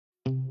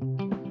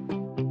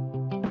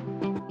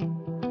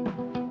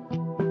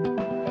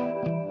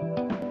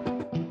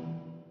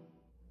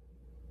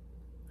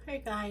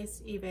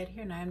guys, Yvette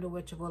here, and I am the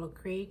Witch of Willow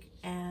Creek,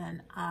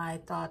 and I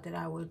thought that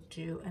I would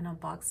do an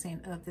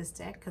unboxing of this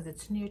deck because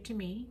it's new to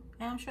me,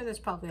 and I'm sure there's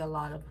probably a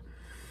lot of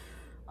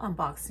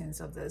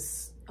unboxings of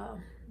this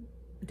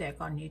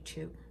deck on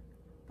YouTube,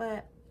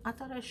 but I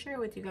thought I'd share it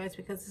with you guys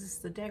because this is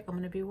the deck I'm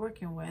going to be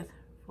working with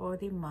for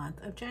the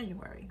month of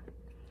January.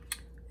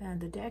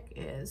 And the deck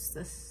is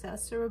the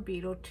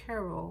Stasis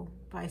Tarot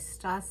by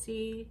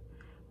Stasis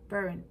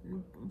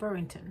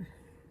Burrington.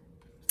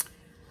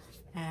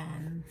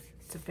 And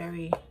it's a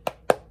very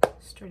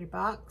sturdy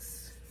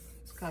box.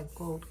 It's got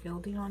gold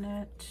gilding on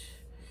it.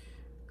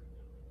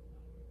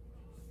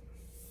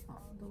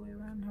 All the way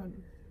around. Her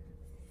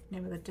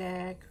name of the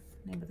deck,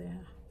 name of the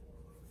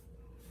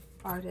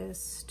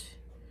artist.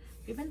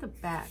 Even the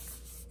back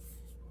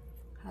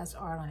has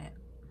art on it.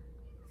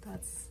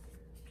 That's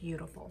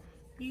beautiful.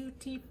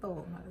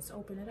 Beautiful. Now let's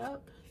open it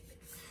up.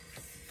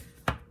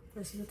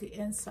 This is what the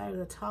inside of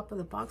the top of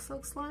the box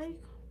looks like.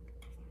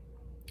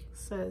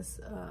 Says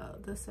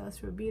the Stasis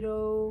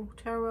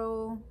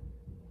Tarot,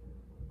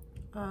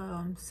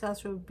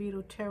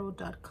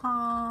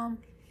 StasisBurrington.com,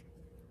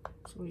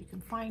 so you can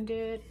find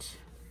it.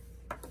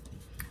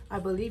 I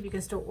believe you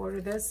can still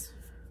order this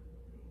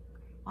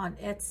on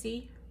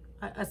Etsy.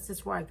 That's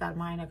just where I got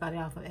mine. I got it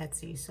off of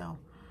Etsy. So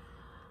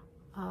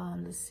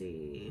let's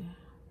see.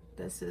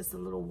 This is the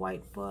little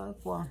white book.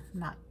 Well,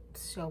 not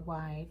so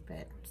wide,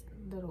 but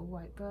little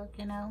white book,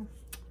 you know.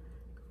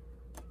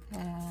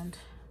 And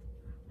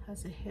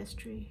has a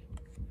history.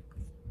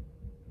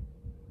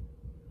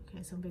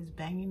 Okay, somebody's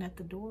banging at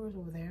the doors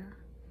over there.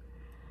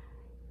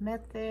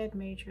 Method,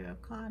 Major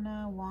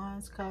Arcana,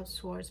 Wands, Cups,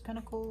 Swords,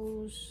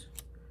 Pentacles.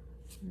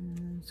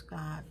 It's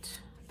got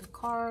the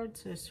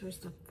cards. There's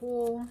the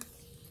Fool.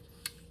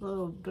 A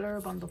little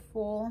blurb on the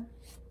Fool.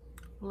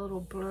 A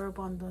little blurb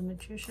on the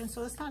Magician.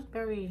 So it's not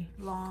very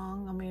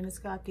long. I mean, it's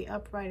got the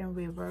upright and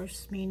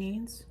reverse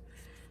meanings.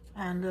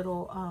 And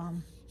little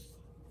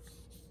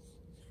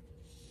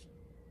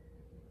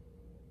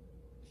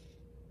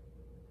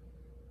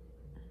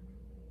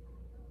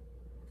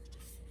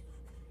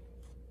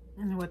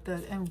and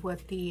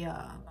what the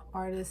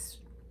artist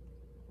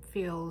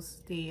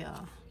feels they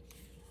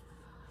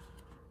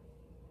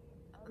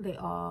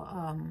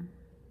all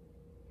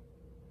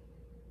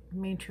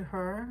mean to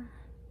her.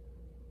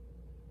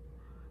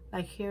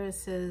 Like here it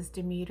says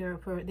Demeter.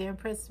 For the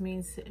Empress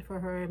means, for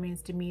her, it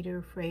means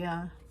Demeter,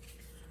 Freya.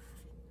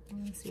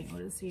 Let me see,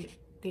 what is the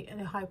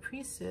High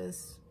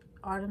Priestess?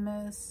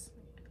 Artemis,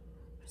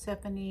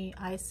 Persephone,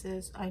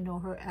 Isis. I know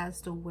her as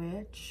the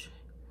Witch.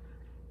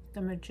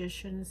 The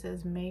Magician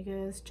says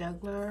Magus,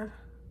 Juggler.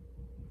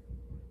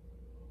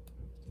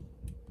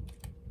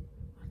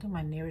 I think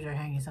my neighbors are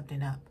hanging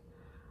something up.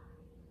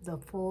 The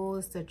Fool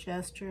is the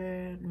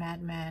Jester,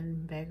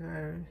 Madman,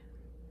 Beggar,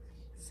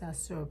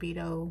 Stasis,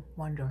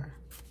 Wanderer.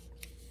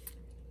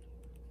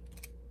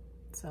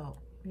 So,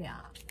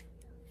 yeah.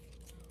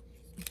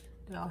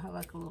 They all have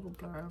like a little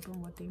blurb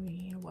on what they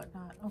mean and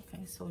whatnot.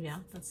 Okay, so yeah,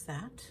 that's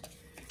that.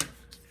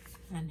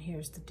 And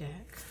here's the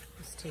deck.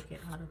 Let's take it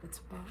out of its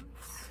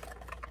box.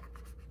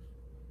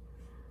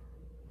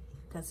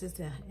 This is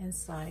the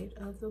inside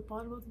of the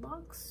bottom of the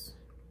box.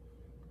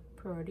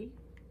 Pretty.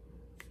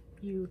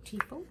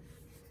 Beautiful.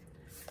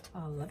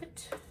 I love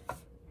it.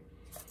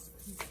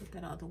 Put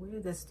that out of the way.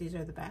 These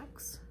are the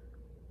backs.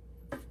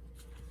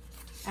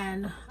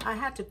 And I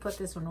had to put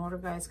this on order,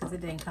 guys, because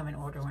it didn't come in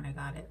order when I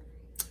got it.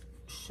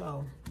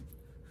 So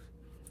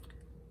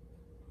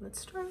let's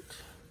start.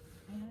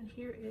 And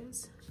here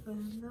is the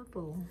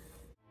Fool.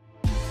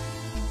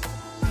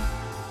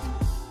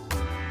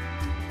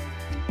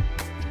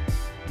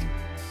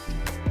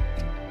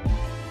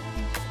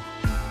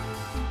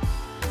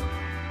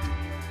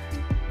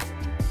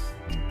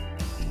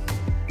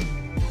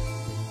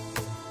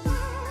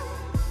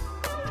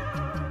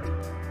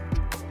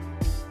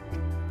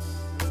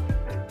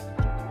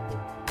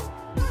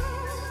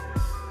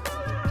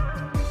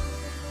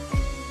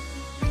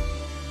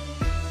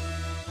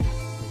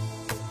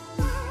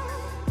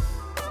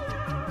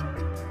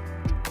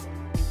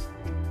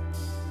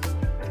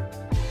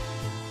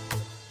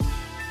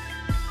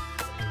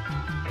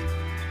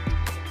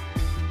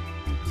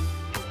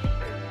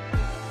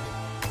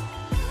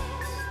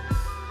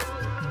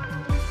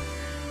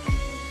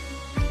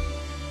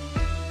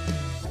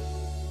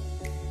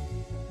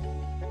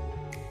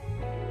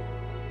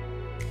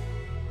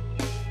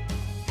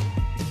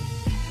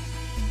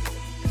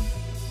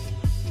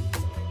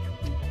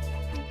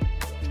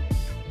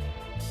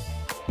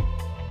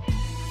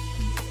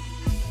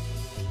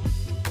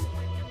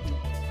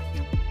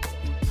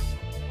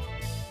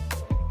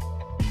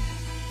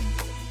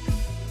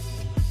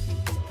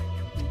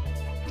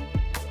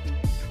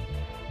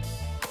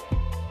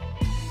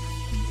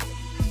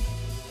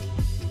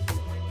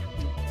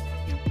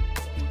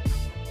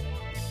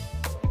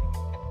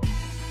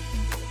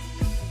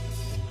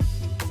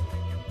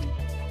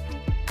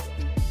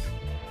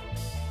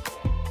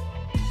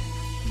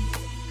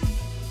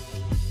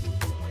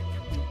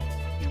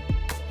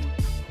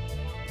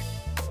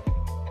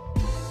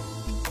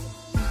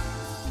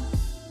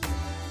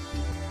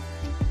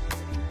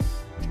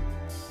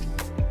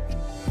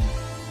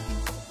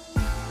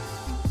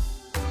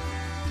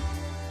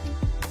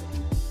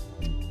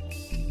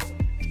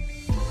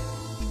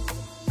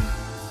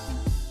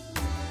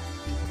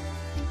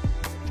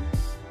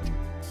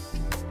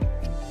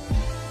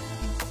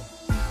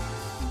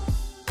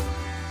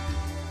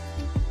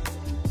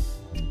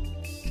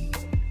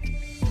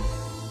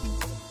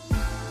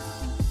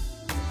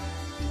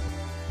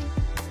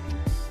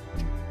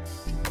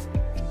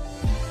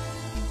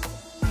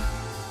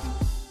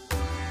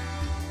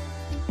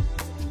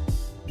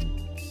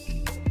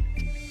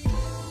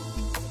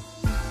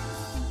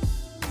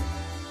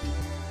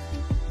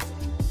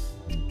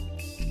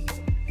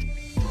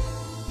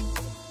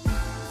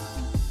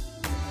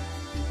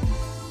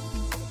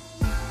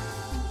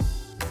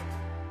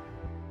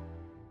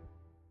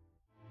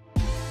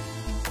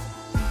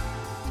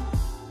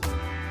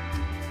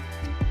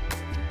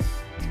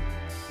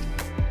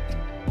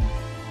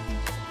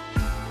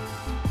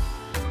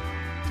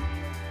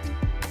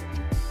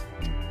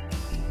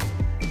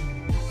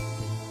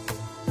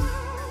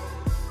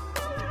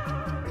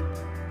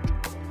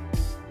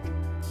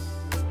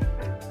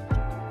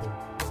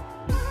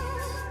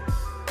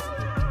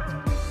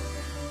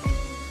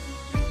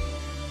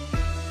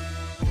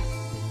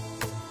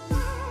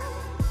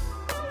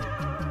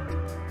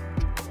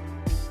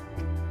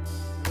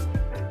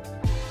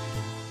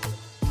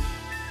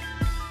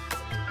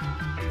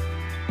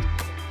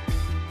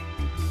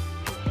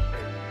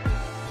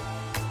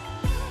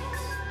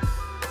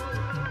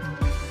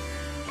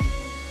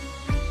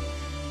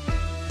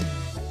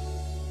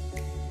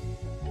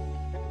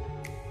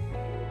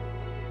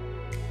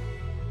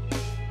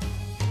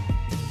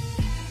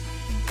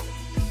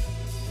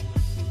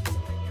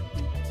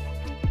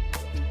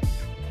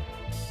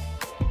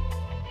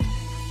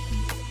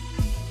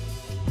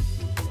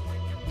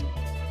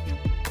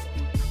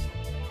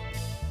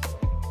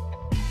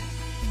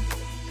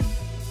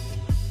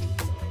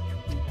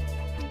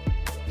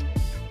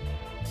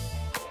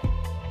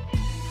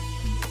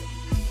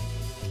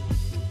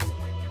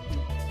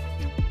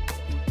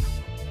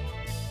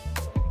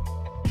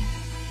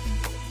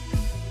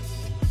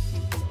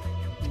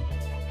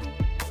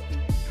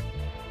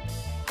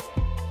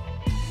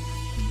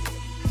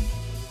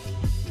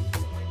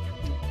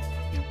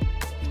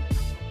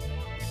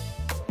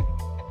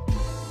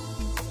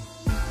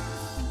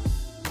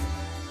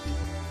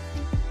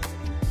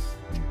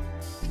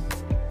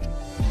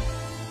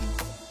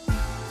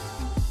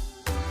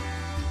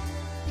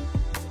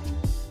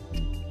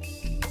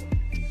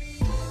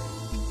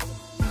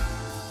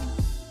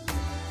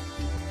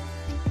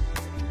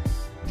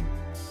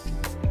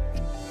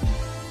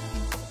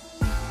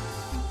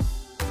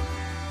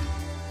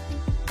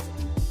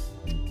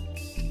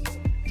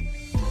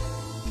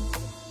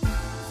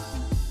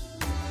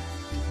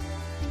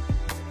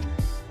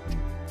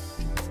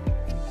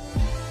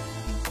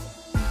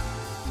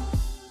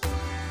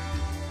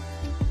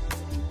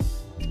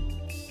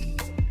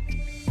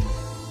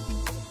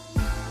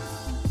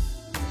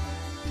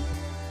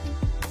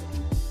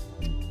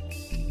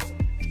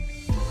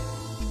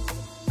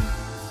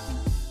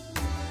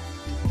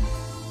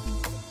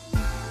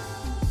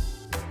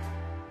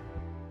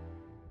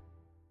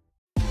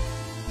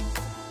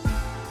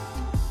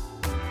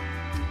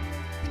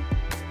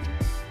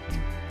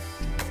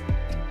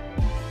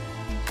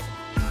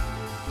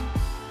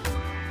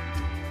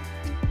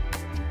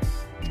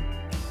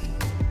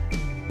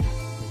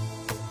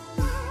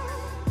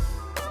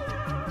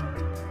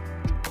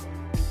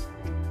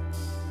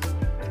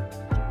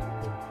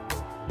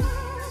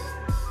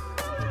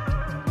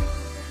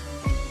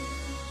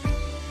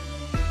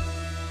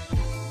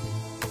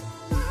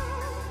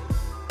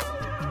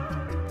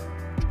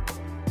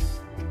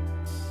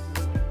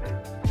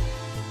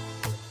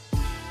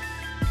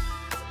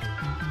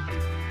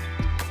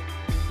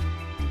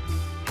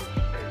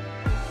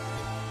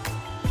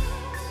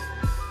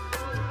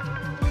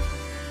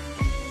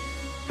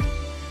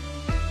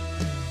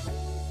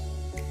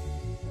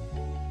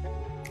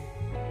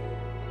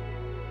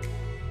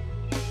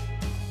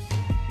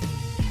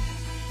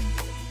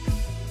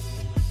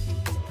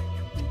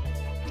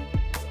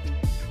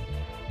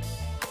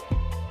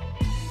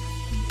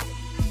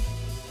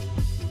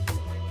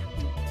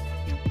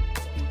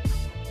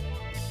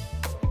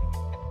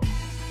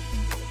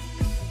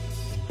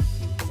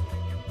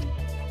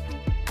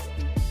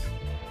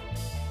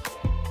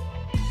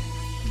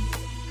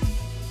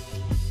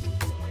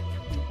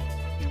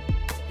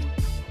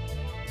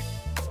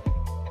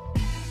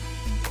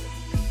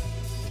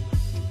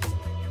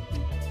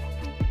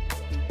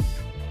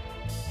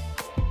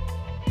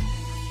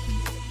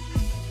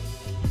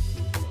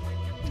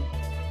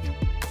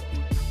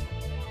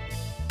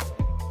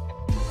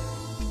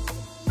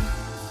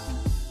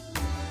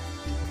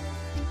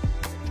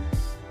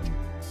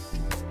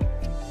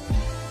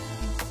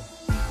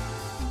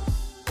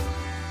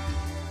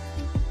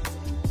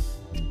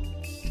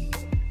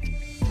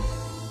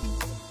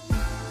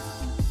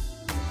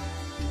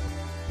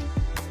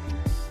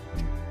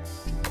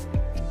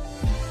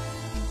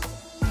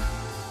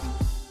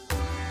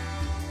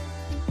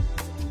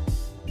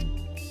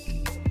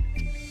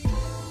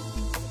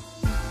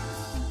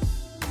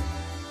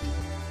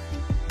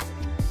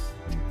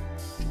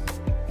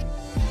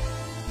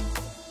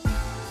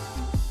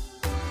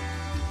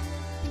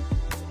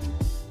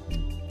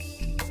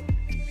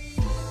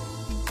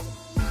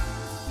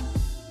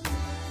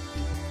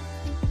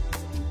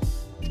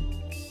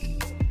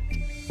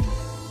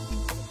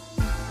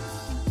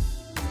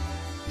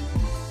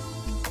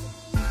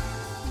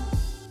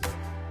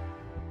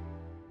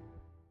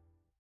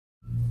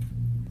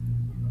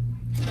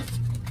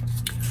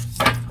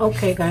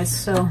 Okay guys,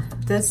 so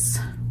this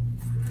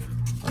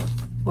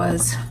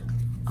was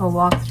a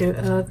walkthrough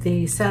of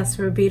the Stasis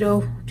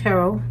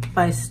Tarot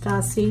by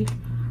Stasis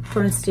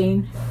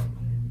Burrington.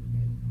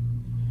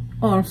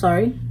 Oh, I'm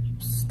sorry,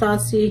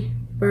 Stasis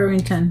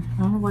Burrington.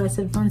 I don't know why I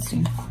said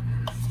Bernstein.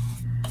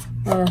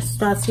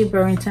 Stasis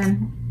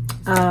Burrington.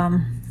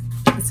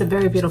 It's a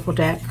very beautiful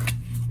deck.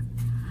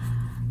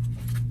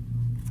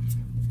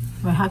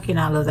 I mean, how can you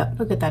not love that?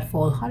 Look at that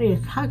fold. How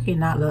can you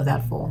not love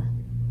that fold?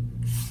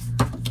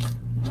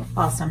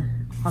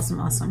 Awesome,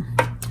 awesome, awesome.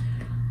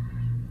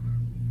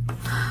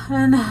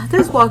 And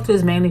this walkthrough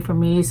is mainly for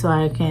me so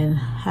I can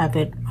have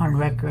it on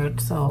record,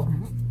 so,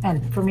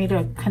 and for me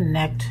to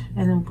connect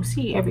and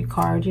see every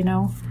card, you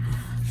know.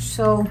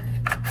 So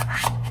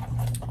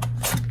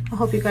I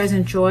hope you guys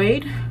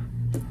enjoyed.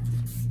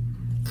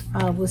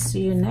 We'll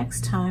see you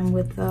next time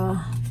with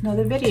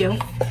another video.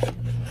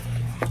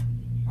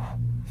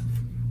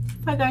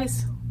 Bye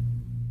guys.